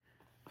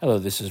Hello,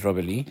 this is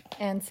Auli'i.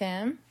 And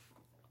Sam.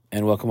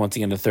 And welcome once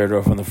again to Third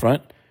Row from the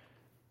Front.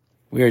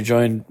 We are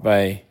joined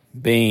by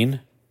Bane.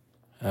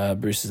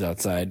 Bruce is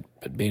outside,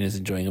 but Bane is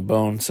enjoying a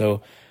bone,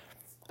 so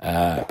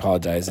I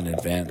apologize in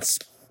advance.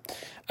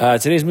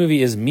 Today's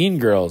movie is Mean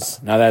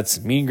Girls. Now that's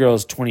Mean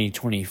Girls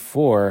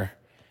 2024,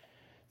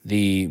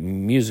 the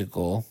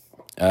musical,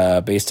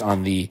 based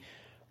on the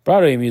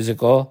Broadway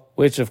musical,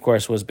 which of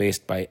course was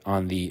based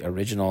on the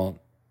original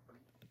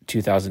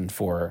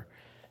 2004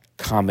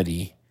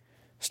 comedy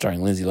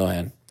starring Lindsay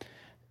Lohan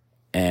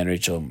and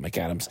Rachel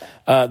McAdams.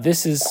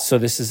 This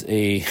is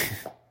a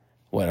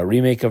a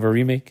remake of a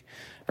remake,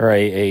 or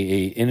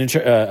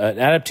an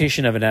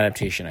adaptation of an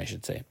adaptation, I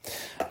should say.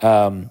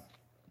 And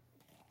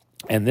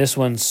this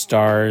one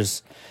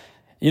stars,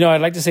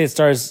 I'd like to say it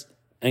stars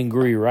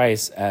Angourie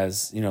Rice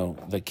as,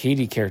 the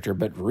Katie character,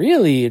 but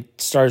really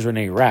it stars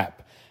Reneé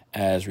Rapp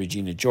as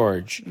Regina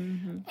George,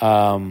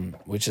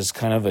 which is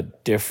kind of a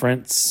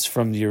difference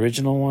from the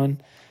original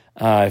one.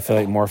 I feel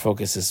like more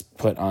focus is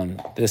put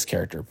on this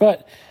character.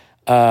 But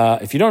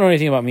if you don't know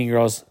anything about Mean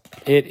Girls,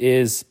 it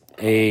is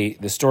the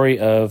story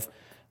of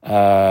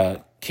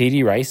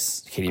Katie,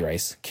 what's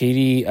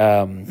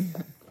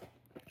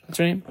her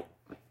name?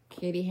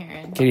 Katie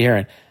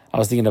Heron. I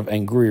was thinking of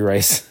Angourie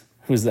Rice,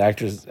 who's the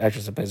actress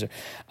that plays her.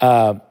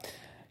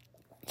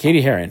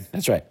 Katie Heron,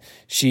 that's right.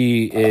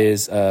 She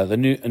is a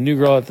new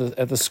girl at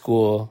the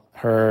school.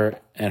 Her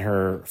and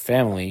her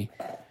family,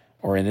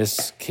 or in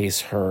this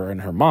case, her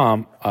and her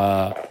mom,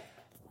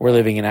 were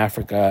living in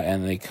Africa,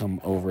 and they come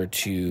over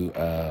to,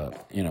 I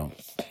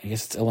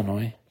guess it's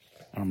Illinois.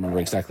 I don't remember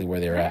exactly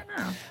where they're at.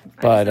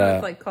 But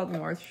it's called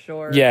North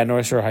Shore. Yeah,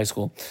 North Shore High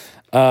School.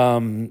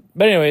 But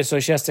anyway, so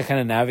she has to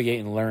kind of navigate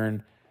and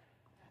learn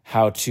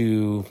how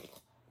to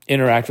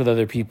interact with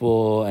other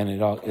people, and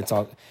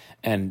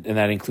and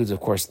that includes, of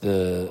course,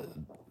 all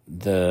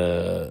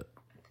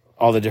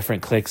the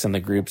different cliques and the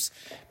groups,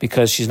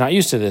 because she's not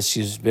used to this.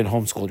 She's been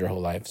homeschooled her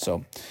whole life,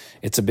 so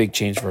it's a big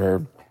change for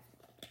her.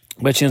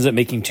 But she ends up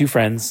making two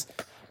friends.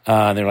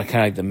 They're kind of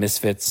like the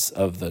misfits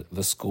of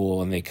the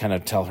school, and they kind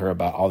of tell her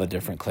about all the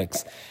different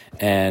cliques.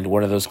 And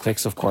one of those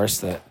cliques, of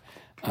course, that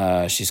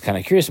she's kind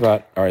of curious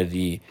about are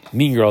the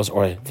Mean Girls,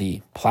 or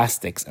the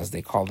Plastics, as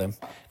they call them,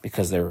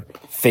 because they're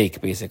fake,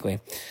 basically.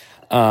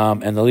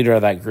 And the leader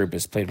of that group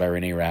is played by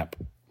Reneé Rapp,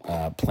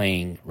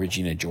 playing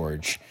Regina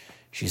George.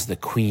 She's the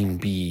queen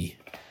bee.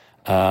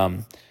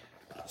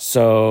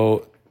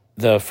 So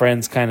the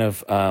friends kind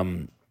of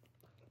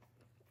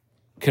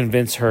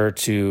convince her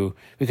to,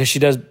 because she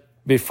does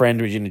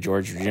befriend Regina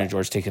George. Regina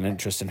George takes an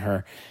interest in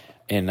her,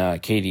 in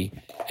Katie,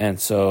 and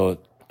so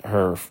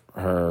her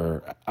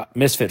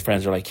misfit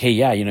friends are like, hey,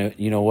 yeah,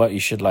 you know what, you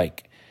should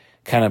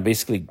kind of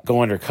basically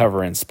go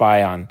undercover and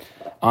spy on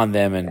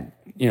them, and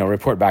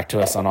report back to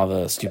us on all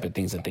the stupid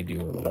things that they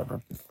do or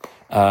whatever.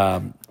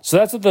 So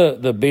that's what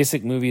the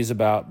basic movie is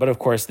about. But of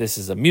course, this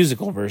is a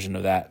musical version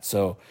of that.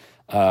 So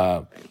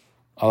a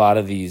lot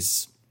of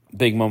these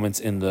big moments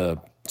in the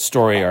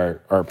story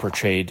are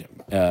portrayed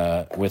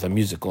with a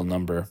musical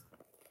number.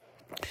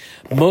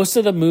 Most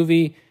of the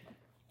movie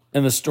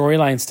and the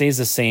storyline stays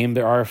the same.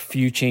 There are a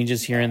few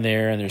changes here and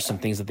there, and there's some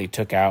things that they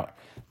took out.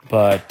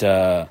 But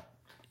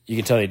you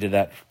can tell they did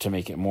that to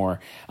make it more.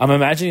 I'm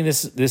imagining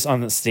this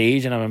on the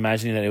stage, and I'm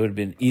imagining that it would have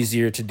been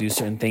easier to do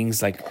certain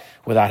things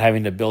without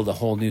having to build a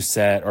whole new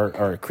set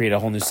or create a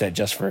whole new set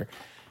just for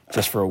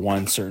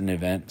one certain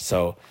event.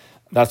 So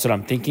that's what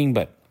I'm thinking,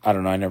 but I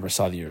don't know. I never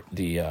saw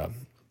the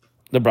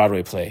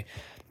Broadway play,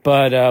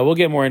 but we'll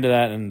get more into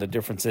that and the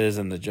differences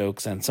and the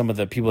jokes and some of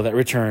the people that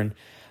return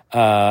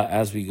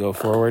as we go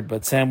forward.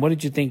 But Sam, what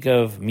did you think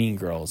of Mean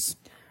Girls?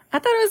 I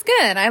thought it was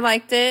good. I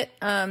liked it.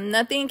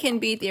 Nothing can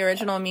beat the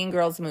original Mean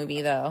Girls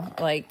movie, though.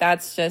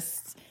 That's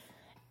just...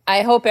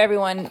 I hope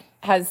everyone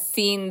has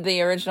seen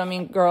the original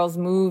Mean Girls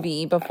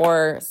movie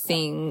before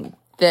seeing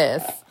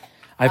this.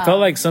 I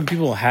felt like some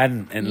people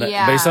hadn't, and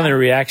based on their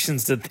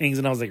reactions to things,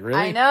 and I was like, really?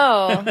 I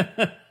know.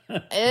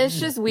 It's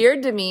just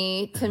weird to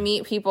me to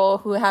meet people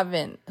who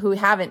haven't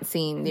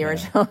seen the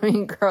original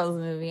Mean Girls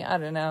movie. I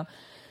don't know.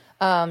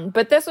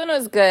 But this one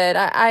was good.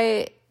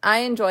 I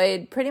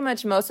enjoyed pretty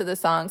much most of the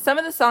songs. Some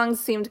of the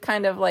songs seemed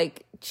kind of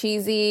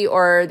cheesy,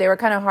 or they were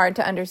kind of hard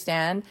to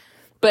understand,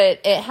 but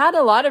it had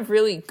a lot of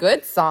really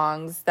good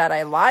songs that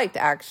I liked,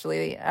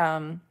 actually.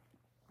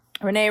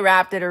 Reneé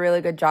Rapp did a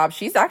really good job.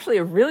 She's actually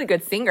a really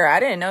good singer. I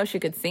didn't know she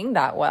could sing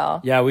that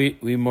well. Yeah,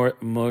 we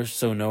more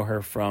so know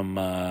her from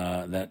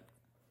that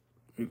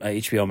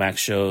HBO Max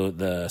show,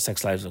 The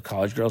Sex Lives of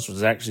College Girls, which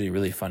was actually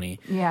really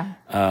funny. Yeah.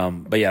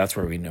 But yeah, that's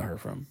where we know her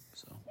from.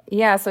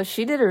 Yeah, so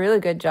she did a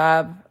really good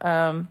job.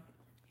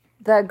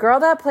 The girl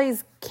that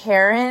plays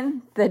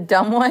Karen, the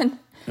dumb one,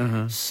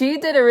 she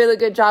did a really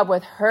good job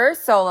with her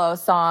solo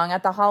song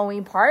at the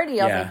Halloween party.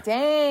 I was like,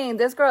 dang,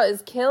 this girl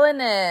is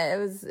killing it.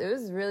 It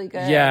was really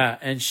good. Yeah,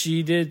 and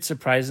she did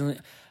surprisingly.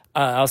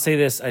 I'll say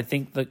this: I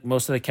think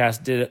most of the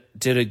cast did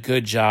a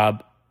good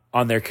job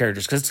on their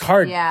characters, because it's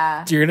hard.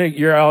 Yeah,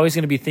 you're always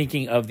gonna be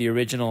thinking of the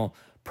original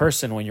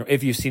person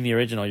if you've seen the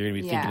original, you're gonna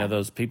be thinking of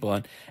those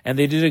people, and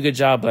they did a good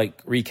job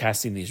like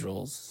recasting these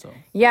roles. So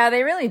yeah,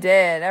 they really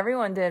did.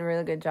 Everyone did a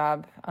really good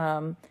job.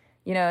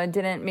 It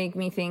didn't make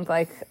me think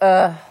like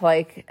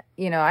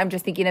I'm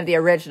just thinking of the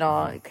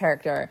original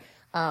character.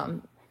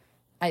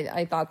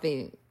 I thought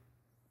they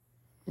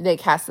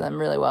cast them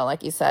really well,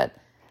 like you said.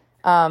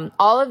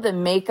 All of the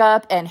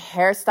makeup and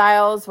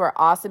hairstyles were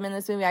awesome in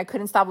this movie. I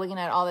couldn't stop looking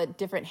at all the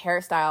different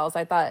hairstyles.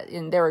 I thought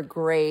they were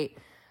great.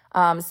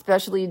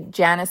 Especially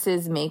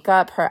Janice's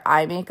makeup, her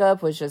eye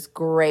makeup was just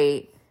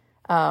great.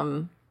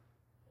 And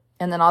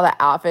then all the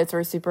outfits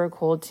were super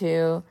cool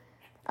too.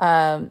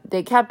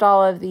 They kept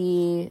all of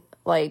the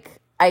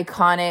like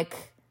iconic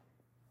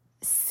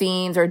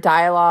scenes or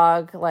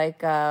dialogue,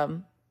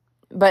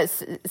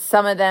 but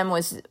some of them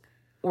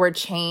were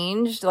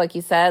changed, like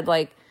you said.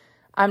 Like,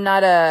 I'm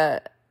not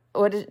a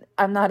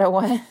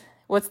what?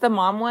 What's the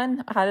mom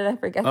one? How did I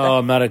forget that? Oh,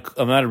 I'm not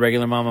a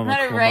regular mom. I'm not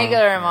a cool a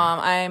regular mom.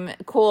 I'm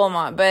cool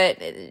mom, but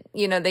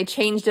they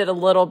changed it a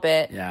little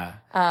bit. Yeah,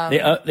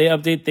 they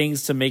update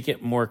things to make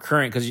it more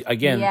current because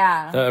again,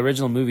 the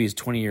original movie is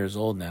 20 years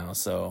old now,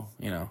 so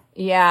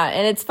Yeah,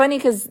 and it's funny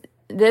because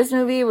this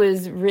movie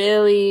was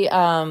really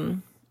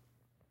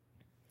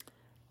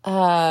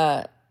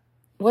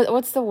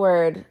what's the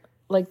word,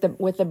 like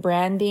with the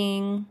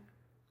branding.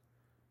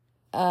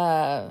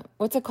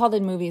 What's it called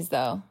in movies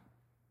though?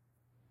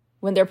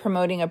 When they're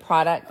promoting a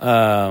product,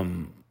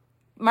 product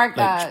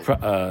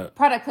placement.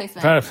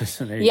 Product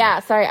placement.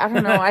 Yeah, sorry, I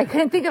don't know. I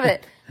couldn't think of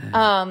it.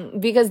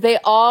 Because they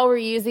all were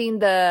using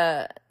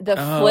the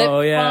flip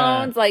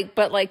phones,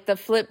 but the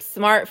flip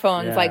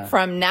smartphones,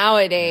 from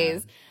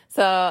nowadays. Yeah.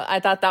 So I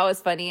thought that was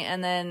funny.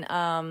 And then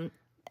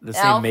the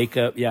same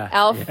makeup,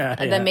 Elf,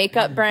 the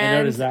makeup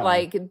brand,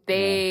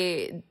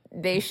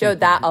 they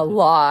showed that a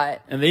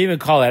lot. And they even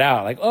call it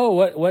out, like, oh,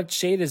 what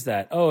shade is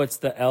that? Oh, it's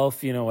the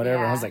Elf,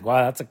 whatever. Yeah. I was like,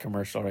 wow, that's a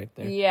commercial right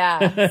there. Yeah,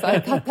 so I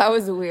thought that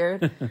was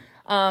weird.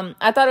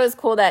 I thought it was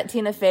cool that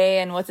Tina Fey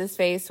and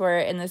what's-his-face were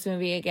in this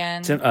movie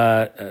again.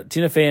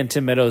 Tina Fey and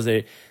Tim Meadows,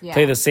 they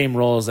play the same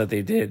roles that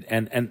they did.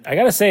 And I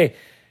got to say,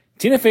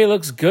 Tina Fey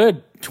looks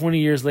good 20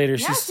 years later.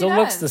 She still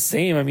looks the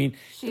same. I mean,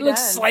 she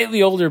looks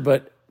slightly older,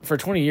 but for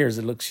 20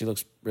 years, she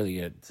looks really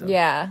good. So.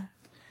 Yeah.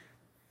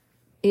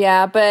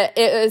 Yeah, but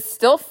it was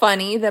still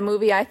funny. The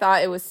movie, I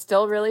thought it was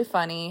still really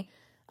funny,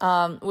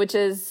 which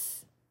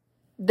is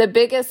the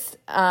biggest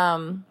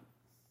thing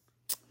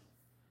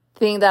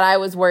that I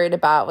was worried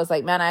about was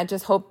like, man, I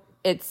just hope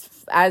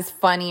it's as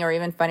funny or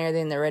even funnier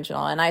than the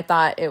original. And I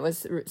thought it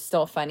was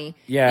still funny.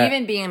 Yeah.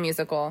 Even being a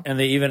musical. And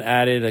they even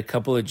added a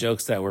couple of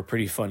jokes that were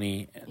pretty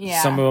funny.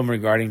 Yeah. Some of them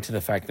regarding to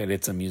the fact that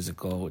it's a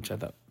musical, which I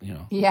thought,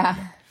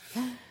 Yeah.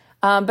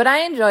 But I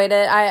enjoyed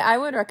it. I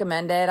would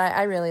recommend it.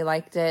 I really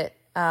liked it.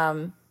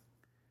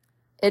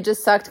 It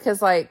just sucked because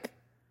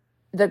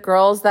the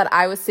girls that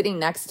I was sitting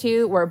next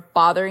to were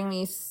bothering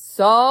me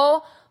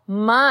so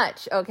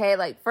much.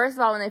 Okay, first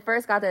of all, when they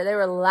first got there, they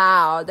were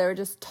loud. They were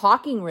just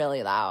talking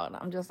really loud.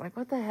 I'm just like,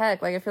 what the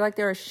heck? I feel like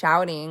they were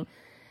shouting.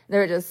 They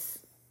were just,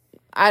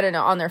 I don't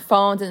know, on their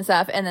phones and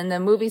stuff. And then the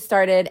movie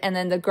started, and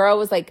then the girl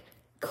was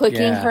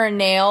clicking her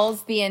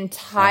nails the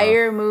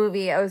entire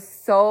movie. It was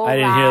so loud. I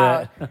didn't hear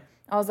that.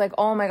 I was like,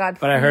 oh my God,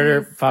 but I heard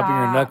her popping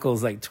her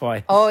knuckles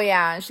twice. Oh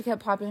yeah, she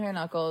kept popping her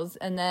knuckles.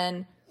 And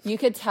then you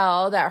could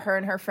tell that her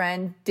and her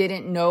friend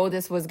didn't know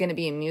this was going to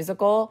be a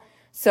musical.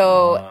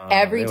 So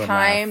every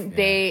time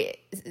they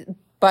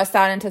bust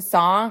out into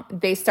song,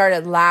 they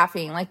started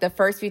laughing. The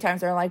first few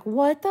times they were like,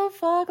 what the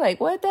fuck?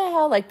 What the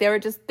hell?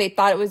 They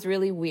thought it was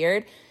really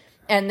weird.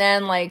 And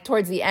then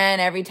towards the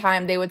end, every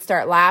time they would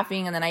start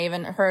laughing. And then I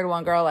even heard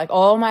one girl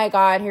oh my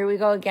God, here we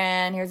go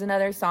again. Here's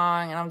another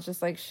song. And I was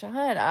just like,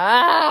 shut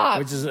up.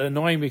 Which is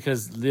annoying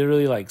because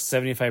literally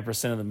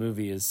 75% of the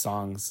movie is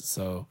songs.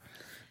 So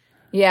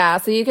yeah.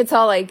 So you could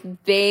tell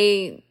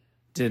they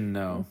didn't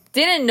know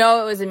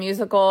it was a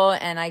musical.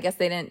 And I guess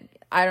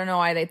I don't know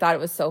why they thought it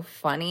was so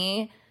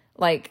funny.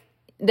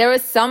 There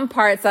was some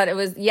parts that it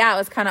was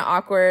kind of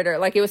awkward or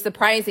it was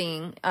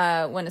surprising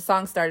when the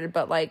song started.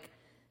 But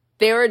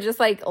they were just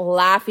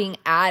laughing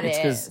at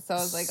it. So I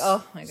was like,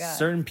 oh my God.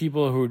 Certain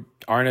people who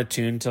aren't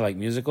attuned to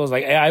musicals,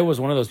 I was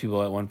one of those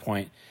people at one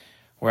point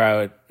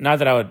where not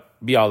that I would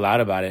be all loud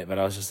about it, but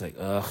I was just like,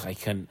 ugh, I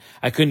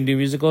couldn't do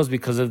musicals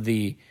because of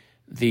the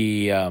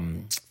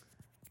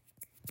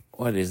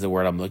what is the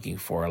word I'm looking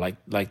for?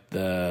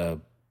 The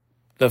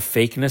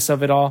fakeness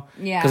of it all.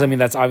 Yeah. Because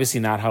that's obviously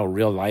not how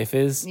real life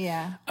is.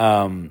 Yeah.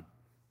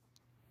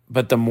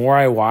 But the more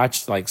I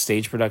watch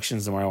stage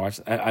productions, the more I watch,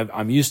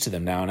 I'm used to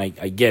them now, and I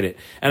get it.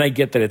 And I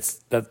get that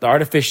it's the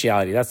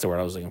artificiality. That's the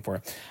word I was looking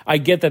for. I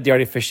get that the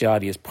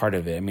artificiality is part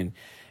of it.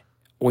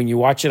 When you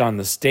watch it on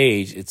the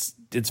stage, it's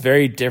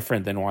very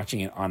different than watching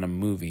it on a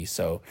movie.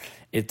 So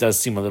it does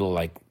seem a little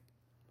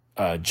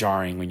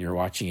jarring when you're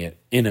watching it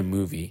in a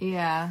movie.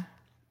 Yeah.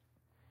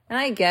 And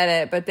I get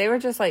it, but they were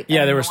just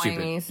they were stupid.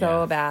 Me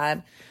so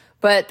bad.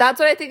 But that's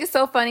what I think is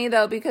so funny,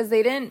 though, because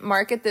they didn't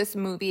market this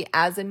movie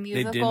as a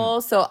musical,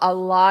 so a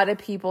lot of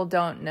people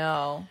don't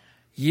know.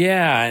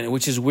 Yeah,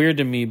 which is weird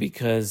to me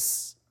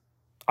because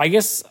I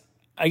guess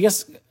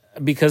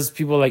because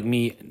people like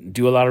me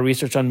do a lot of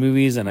research on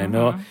movies, and I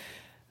know,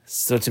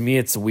 so to me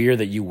it's weird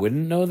that you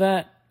wouldn't know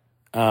that.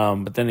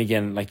 But then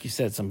again, like you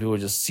said, some people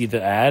just see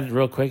the ad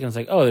real quick and it's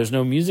like, oh, there's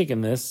no music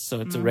in this, so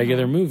it's a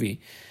regular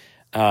movie.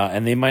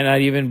 And they might not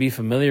even be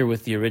familiar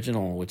with the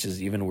original, which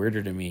is even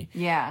weirder to me.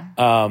 Yeah.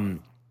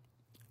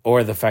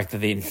 Or the fact that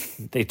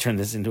they turned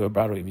this into a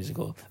Broadway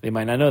musical. They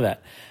might not know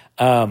that.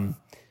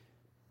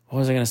 What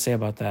was I going to say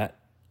about that?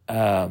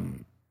 I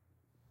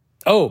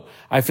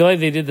feel like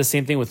they did the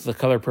same thing with the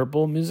Color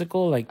Purple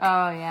musical. Like,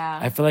 oh yeah,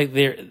 I feel like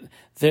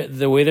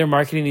the way they're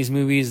marketing these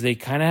movies, they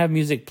kind of have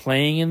music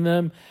playing in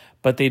them,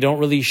 but they don't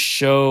really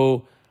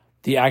show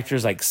the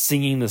actors like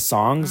singing the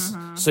songs,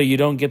 so you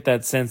don't get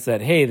that sense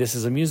that, hey, this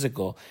is a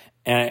musical.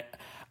 And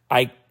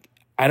I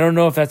don't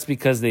know if that's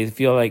because they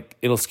feel like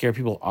it'll scare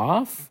people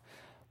off,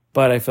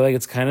 but I feel like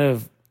it's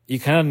you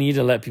kind of need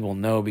to let people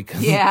know,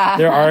 because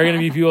there are going to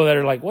be people that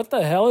are like, what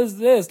the hell is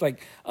this? Like,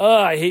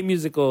 I hate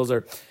musicals.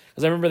 Or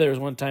because I remember there was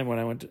one time when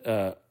I went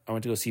to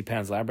go see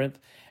Pan's Labyrinth,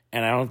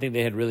 and I don't think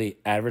they had really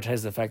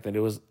advertised the fact that it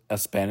was a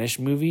Spanish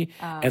movie.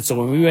 And so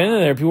when we went in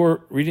there, people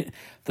were reading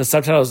the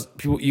subtitles.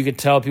 You could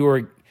tell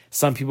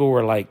some people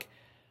were like,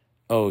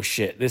 oh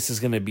shit, this is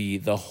going to be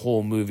the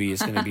whole movie.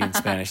 It's going to be in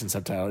Spanish and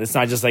subtitled. It's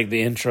not just like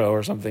the intro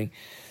or something.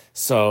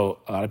 So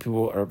a lot of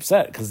people are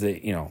upset because they,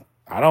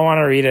 I don't want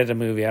to read it a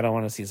movie. I don't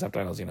want to see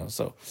subtitles,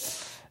 So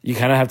you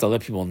kind of have to let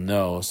people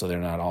know so they're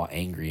not all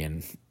angry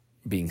and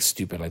being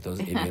stupid like those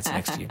idiots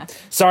next to you.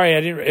 Sorry,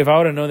 I didn't. If I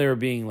would have known they were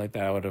being like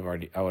that, I would have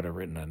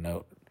written a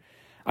note.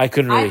 I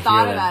couldn't really hear them.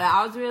 I thought about it.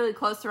 I was really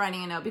close to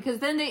writing a note, because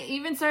then they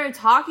even started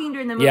talking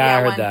during the movie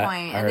at one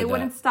point, and they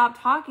wouldn't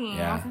stop talking. Yeah.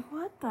 And I was like,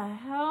 what the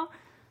hell?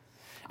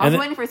 I was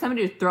waiting for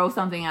somebody to throw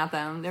something at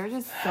them. They were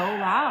just so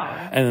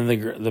loud. And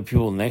then the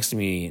people next to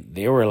me,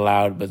 they were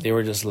loud, but they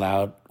were just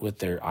loud with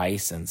their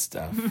ice and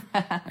stuff.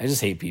 I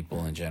just hate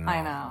people in general.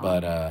 I know.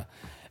 But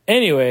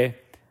anyway,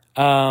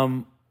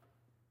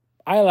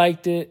 I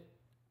liked it,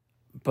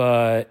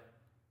 but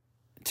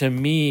to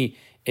me,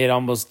 it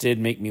almost did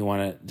make me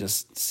want to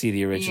just see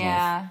the original.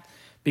 Yeah.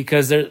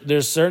 Because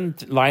there's certain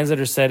lines that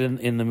are said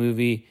in the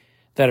movie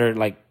that are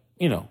like,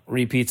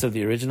 repeats of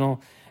the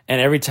original. And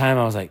every time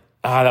I was like,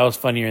 that was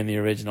funnier in the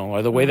original.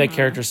 Or the way that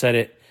character said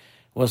it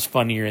was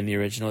funnier in the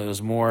original. It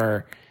was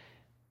more,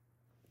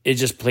 it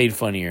just played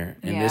funnier.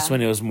 And this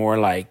one, it was more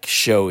like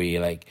showy.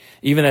 Like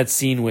even that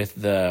scene with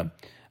in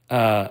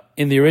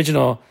the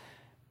original,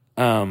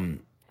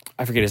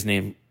 I forget his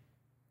name.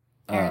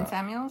 Aaron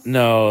Samuels?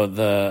 No,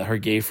 her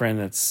gay friend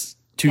that's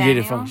too gay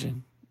to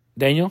function.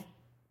 Daniel?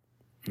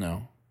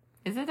 No.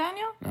 Is it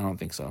Daniel? I don't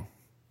think so.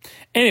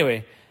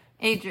 Anyway.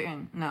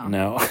 Adrian?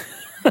 No.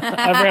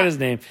 I forgot his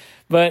name.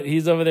 But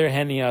he's over there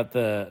handing out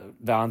the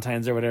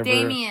Valentines or whatever.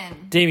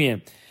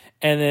 Damien.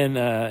 And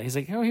then he's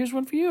like, oh, here's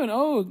one for you.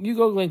 And you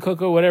go, Glen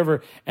Coco,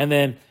 whatever. And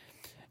then,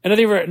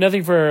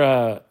 nothing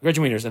for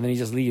Gretchen Wieners. And then he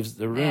just leaves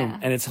the room. Yeah.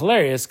 And it's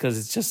hilarious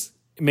because it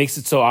makes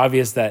it so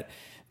obvious that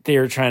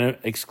they're trying to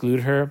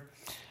exclude her.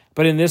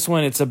 But in this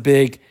one, it's a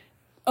big,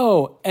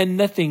 and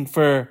nothing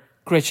for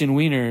Gretchen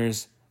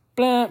Wieners.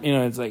 Blah.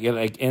 It's like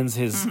it ends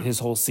his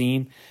whole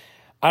scene.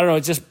 I don't know.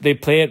 It's just they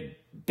play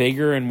it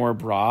bigger and more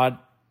broad.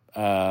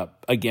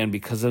 Again,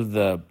 because of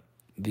the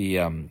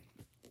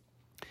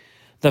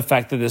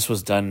fact that this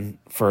was done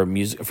for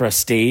a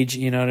stage.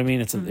 You know what I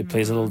mean? It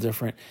plays a little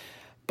different.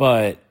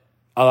 But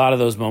a lot of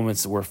those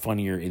moments were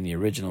funnier in the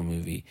original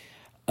movie.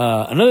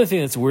 Another thing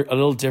that's a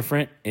little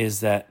different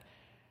is that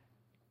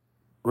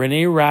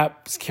Reneé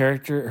Rapp's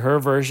character, her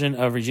version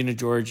of Regina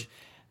George,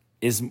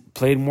 is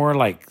played more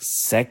like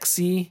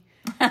sexy,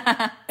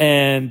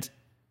 and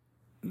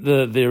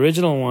the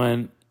original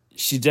one,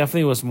 she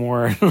definitely was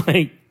more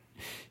like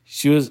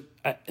she was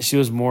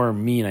more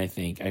mean. I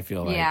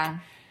feel like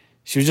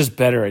she was just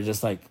better at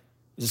just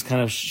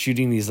kind of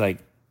shooting these like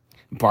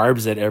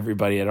barbs at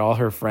everybody, at all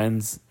her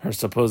friends, her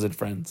supposed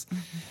friends.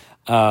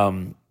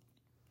 But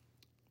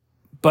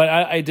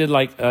I did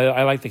like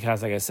the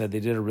cast. Like I said,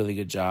 they did a really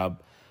good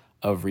job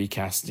of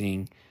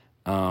recasting.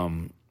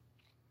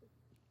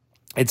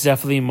 It's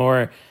definitely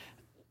more,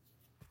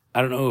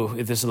 I don't know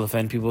if this will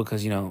offend people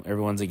because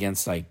everyone's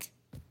against like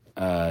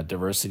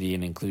diversity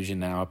and inclusion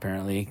now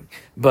apparently,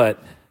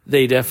 but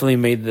they definitely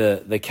made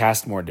the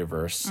cast more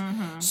diverse.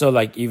 So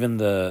like even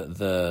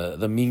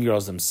the Mean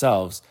Girls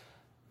themselves,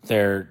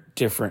 they're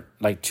different.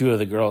 Like two of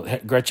the girls,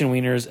 Gretchen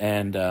Wieners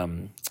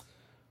and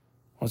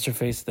what's her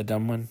face, the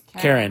dumb one,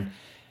 Karen.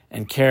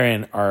 And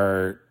Karen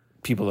are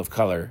people of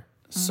color.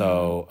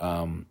 So,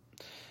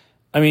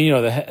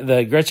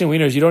 the Gretchen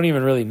Wieners, you don't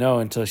even really know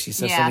until she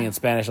says something in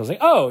Spanish. I was like,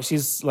 oh,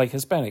 she's like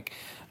Hispanic.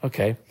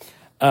 Okay.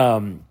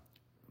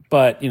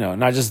 But,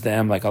 not just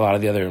them, like a lot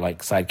of the other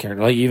like side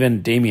characters, like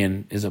even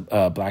Damien is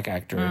a black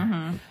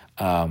actor.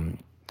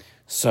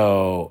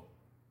 So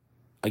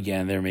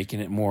again, they're making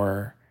it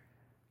more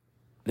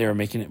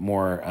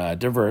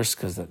diverse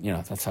because,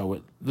 that's how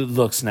it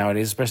looks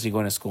nowadays, especially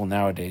going to school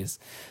nowadays.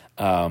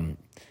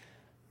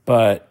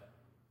 But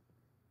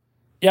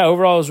yeah,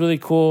 overall it was really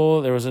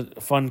cool. There was a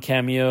fun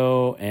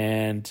cameo,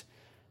 and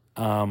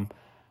I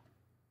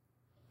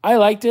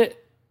liked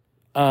it,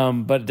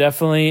 but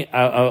definitely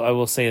I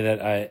will say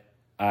that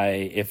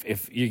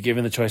if you're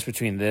given the choice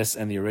between this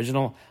and the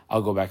original,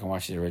 I'll go back and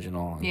watch the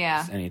original.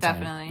 Yeah, anytime,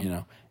 definitely. You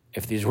know,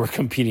 if these were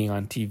competing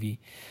on TV.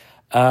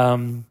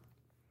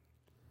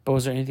 But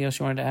was there anything else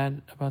you wanted to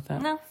add about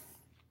that? No.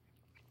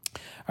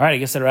 All right, I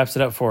guess that wraps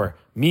it up for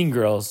Mean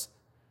Girls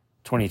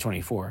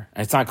 2024.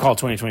 It's not called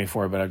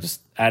 2024, but I'm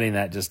just adding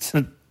that just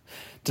to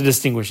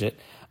distinguish it.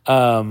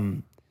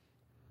 But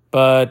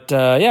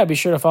be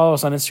sure to follow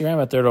us on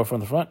Instagram at Third Row from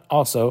the Front.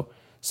 Also,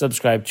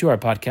 subscribe to our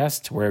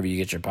podcast wherever you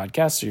get your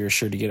podcasts so you're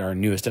sure to get our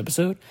newest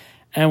episode.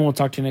 And we'll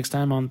talk to you next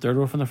time on Third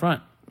Row from the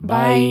Front.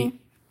 Bye.